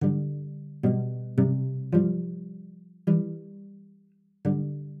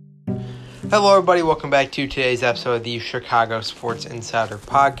Hello, everybody. Welcome back to today's episode of the Chicago Sports Insider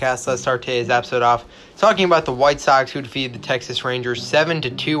Podcast. Let's start today's episode off talking about the White Sox, who defeated the Texas Rangers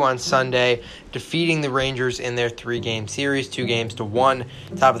 7-2 on Sunday, defeating the Rangers in their three-game series, 2-1.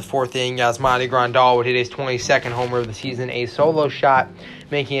 Top of the fourth inning, Yasmani Grandal would hit his 22nd homer of the season, a solo shot,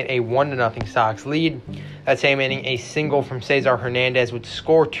 making it a 1-0 Sox lead. That same inning, a single from Cesar Hernandez would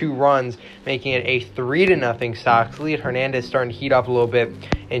score 2 runs, making it a 3-0 Sox lead. Hernandez starting to heat up a little bit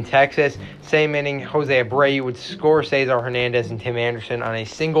in Texas. Same inning, Jose Abreu would score Cesar Hernandez and Tim Anderson on a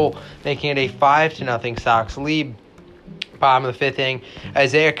single, making it a 5-0 Sox lead. Bottom of the fifth inning,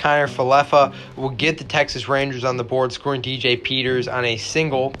 Isaiah Kiner-Falefa will get the Texas Rangers on the board, scoring DJ Peters on a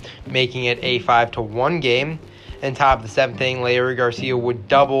single, making it a 5-1 game. And top of the seventh inning, Leury Garcia would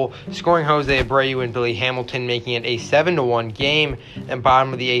double, scoring Jose Abreu and Billy Hamilton, making it a 7-1 game. And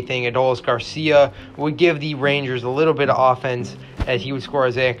bottom of the eighth inning, Adolis Garcia would give the Rangers a little bit of offense as he would score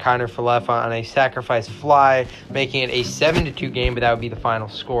Isaiah Kiner-Falefa on a sacrifice fly, making it a 7-2 game, but that would be the final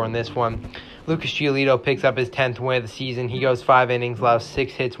score in this one. Lucas Giolito picks up his 10th win of the season. He goes 5 innings, allows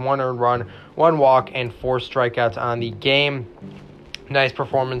 6 hits, 1 earned run, 1 walk, and 4 strikeouts on the game. Nice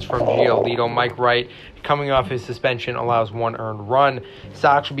performance from Giolito. Mike Wright, coming off his suspension, allows 1 earned run.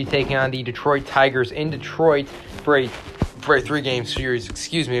 Sox will be taking on the Detroit Tigers in Detroit for a 3-game series.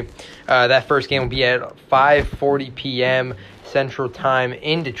 That first game will be at 5:40 p.m. Central Time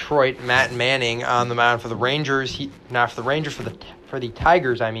in Detroit. Matt Manning on the mound for the Rangers. For the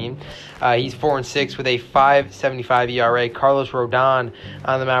Tigers, he's 4-6 with a 5.75 ERA. Carlos Rodon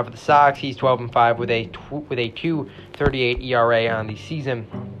on the mound for the Sox. He's 12-5 with a 2.38 ERA on the season.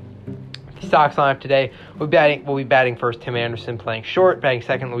 The Sox lineup today will be batting first, Tim Anderson playing short, batting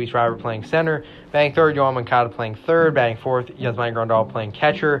second, Luis Robert playing center, batting third, Yoan Moncada playing third, batting fourth, Yasmani Grandal playing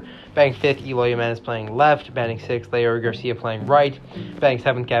catcher, batting fifth, Eloy Jimenez playing left, batting sixth, Leury Garcia playing right, batting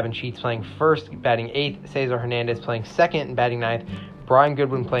seventh, Gavin Sheets playing first, batting eighth, Cesar Hernandez playing second, and batting ninth, Brian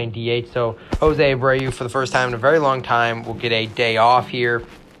Goodwin playing DH. So Jose Abreu, for the first time in a very long time, will get a day off here.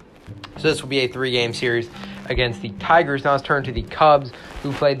 So this will be a 3-game series against the Tigers. Now let's turn to the Cubs,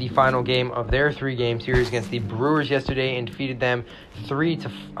 who played the final game of their 3-game series against the Brewers yesterday and defeated them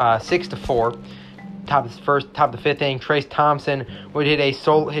 6-4. Top of the fifth inning, Trace Thompson would hit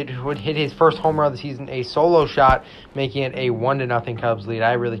his first home run of the season, a solo shot, making it a 1-0 Cubs lead.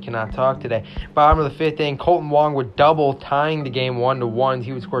 I really cannot talk today. Bottom of the fifth inning, Colton Wong would double, tying the game 1-1.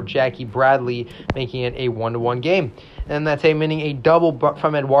 He would score Jackie Bradley, making it a 1-1 game. And that same inning, a double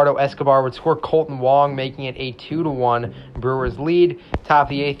from Eduardo Escobar would score Colton Wong, making it a 2-1 Brewers lead. Top of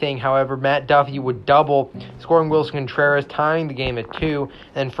the eighth inning, however, Matt Duffy would double, scoring Wilson Contreras, tying the game at 2.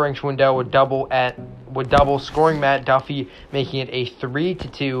 And Frank Schwindel would double, scoring Matt Duffy, making it a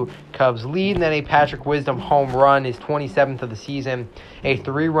 3-2 Cubs lead. And then a Patrick Wisdom home run, his 27th of the season, a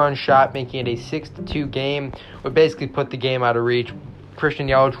 3-run shot, making it a 6-2 game, would basically put the game out of reach. Christian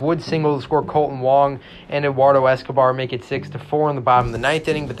Yelich would single to score Colton Wong and Eduardo Escobar, make it 6-4 in the bottom of the ninth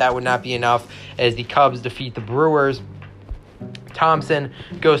inning, but that would not be enough as the Cubs defeat the Brewers. Thompson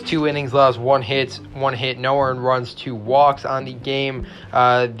goes 2 innings, allows 1 hit, no earned runs, 2 walks on the game.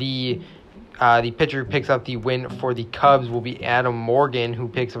 The pitcher who picks up the win for the Cubs will be Adam Morgan, who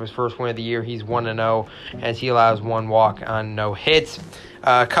picks up his first win of the year. He's 1-0 as he allows 1 walk on no hits.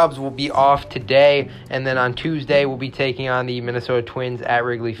 Cubs will be off today, and then on Tuesday we'll be taking on the Minnesota Twins at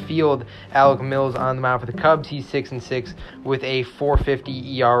Wrigley Field. Alec Mills on the mound for the Cubs. He's 6-6 with a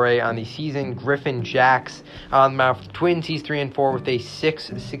 4.50 ERA on the season. Griffin Jax on the mound for the Twins. He's 3-4 with a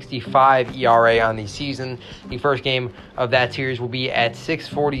 6.65 ERA on the season. The first game of that series will be at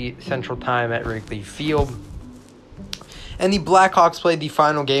 6:40 Central Time at Wrigley Field. And the Blackhawks played the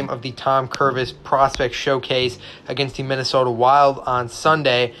final game of the Tom Curvis Prospect Showcase against the Minnesota Wild on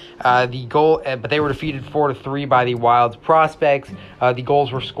Sunday. But they were defeated 4-3 by the Wild's prospects. The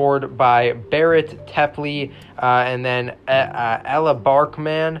goals were scored by Barrett, Tepley, and then Ella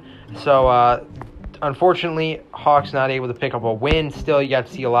Barkman. So unfortunately, Hawks not able to pick up a win. Still, you got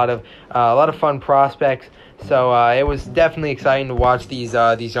to see a lot of fun prospects. So it was definitely exciting to watch these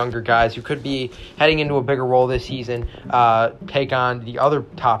younger guys who could be heading into a bigger role this season take on the other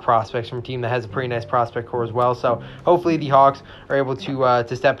top prospects from a team that has a pretty nice prospect core as well. So hopefully the Hawks are able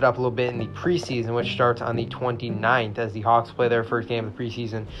to step it up a little bit in the preseason, which starts on the 29th as the Hawks play their first game of the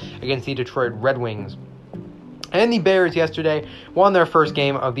preseason against the Detroit Red Wings. And the Bears yesterday won their first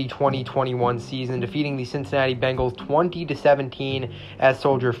game of the 2021 season, defeating the Cincinnati Bengals 20-17 at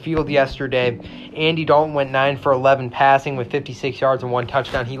Soldier Field yesterday. Andy Dalton went 9 for 11 passing with 56 yards and 1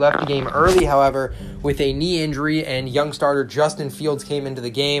 touchdown. He left the game early, however, with a knee injury, and young starter Justin Fields came into the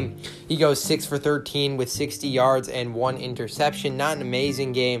game. He goes 6 for 13 with 60 yards and 1 interception. Not an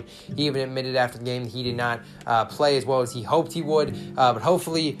amazing game. He even admitted after the game that he did not play as well as he hoped he would, but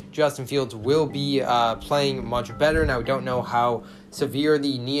hopefully Justin Fields will be playing much better. Now, we don't know how severe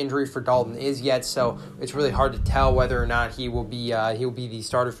the knee injury for Dalton is yet, so it's really hard to tell whether or not he will be the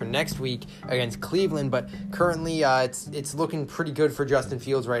starter for next week against Cleveland. But currently, it's looking pretty good for Justin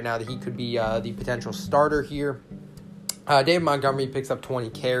Fields right now that he could be the potential starter here. David Montgomery picks up 20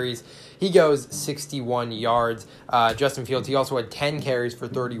 carries. He goes 61 yards. Justin Fields, he also had 10 carries for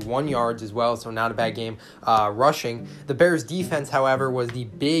 31 yards as well, so not a bad game rushing. The Bears' defense, however, was the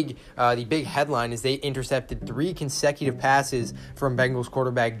big headline as they intercepted 3 consecutive passes from Bengals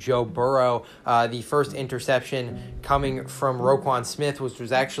quarterback Joe Burrow. The first interception coming from Roquan Smith, which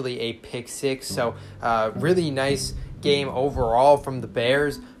was actually a pick six, so really nice game overall from the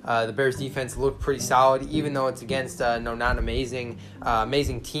Bears. The Bears defense looked pretty solid, even though it's against not an amazing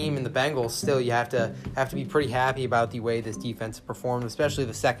team in the Bengals. Still, you have to be pretty happy about the way this defense performed, especially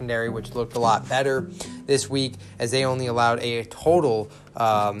the secondary, which looked a lot better this week, as they only allowed a total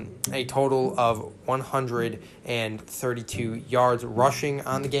of 132 yards rushing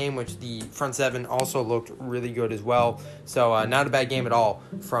on the game, which the front seven also looked really good as well. So not a bad game at all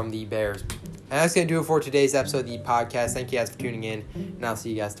from the Bears. And that's going to do it for today's episode of the podcast. Thank you guys for tuning in, and I'll see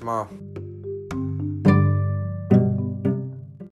you guys tomorrow.